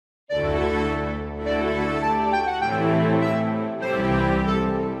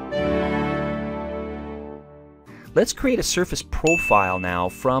let's create a surface profile now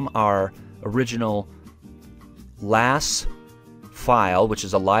from our original LAS file, which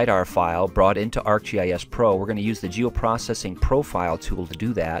is a Lidar file brought into ArcGIS Pro. We're going to use the geoprocessing profile tool to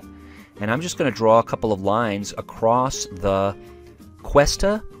do that. And I'm just going to draw a couple of lines across the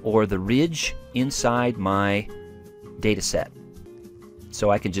cuesta or the ridge inside my data set. So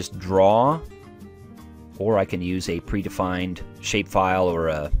I can just draw, or I can use a predefined shapefile or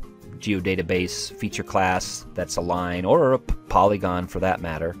a geodatabase feature class that's a line, or a polygon for that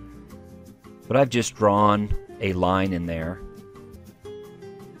matter. But I've just drawn a line in there.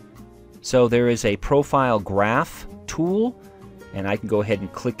 So there is a profile graph tool, and I can go ahead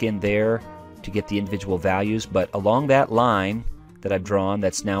and click in there to get the individual values. But along that line that I've drawn,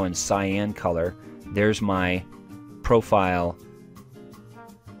 that's now in cyan color, there's my profile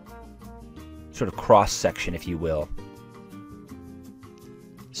sort of cross section, if you will.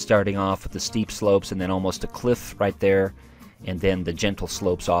 Starting off with the steep slopes and then almost a cliff right there, and then the gentle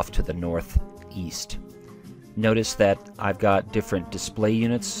slopes off to the northeast. Notice that I've got different display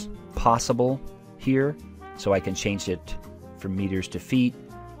units possible here, so I can change it from meters to feet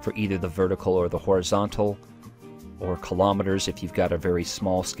for either the vertical or the horizontal, or kilometers if you've got a very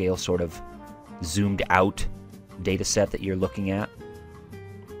small scale sort of zoomed out data set that you're looking at.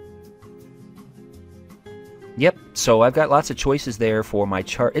 Yep, so I've got lots of choices there for my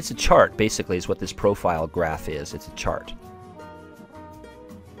chart. It's a chart, basically, is what this profile graph is. It's a chart.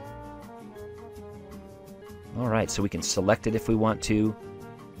 Alright, so we can select it if we want to.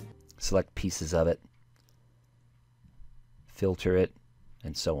 Select pieces of it. Filter it,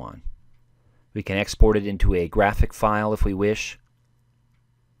 and so on. We can export it into a graphic file if we wish,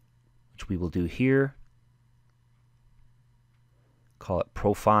 which we will do here. Call it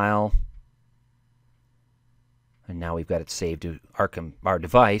profile. And now we've got it saved to our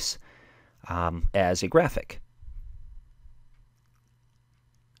device as a graphic.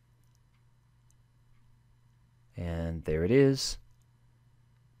 And there it is.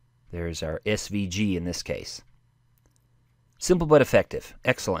 There's our SVG in this case. Simple but effective.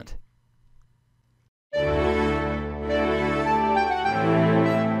 Excellent.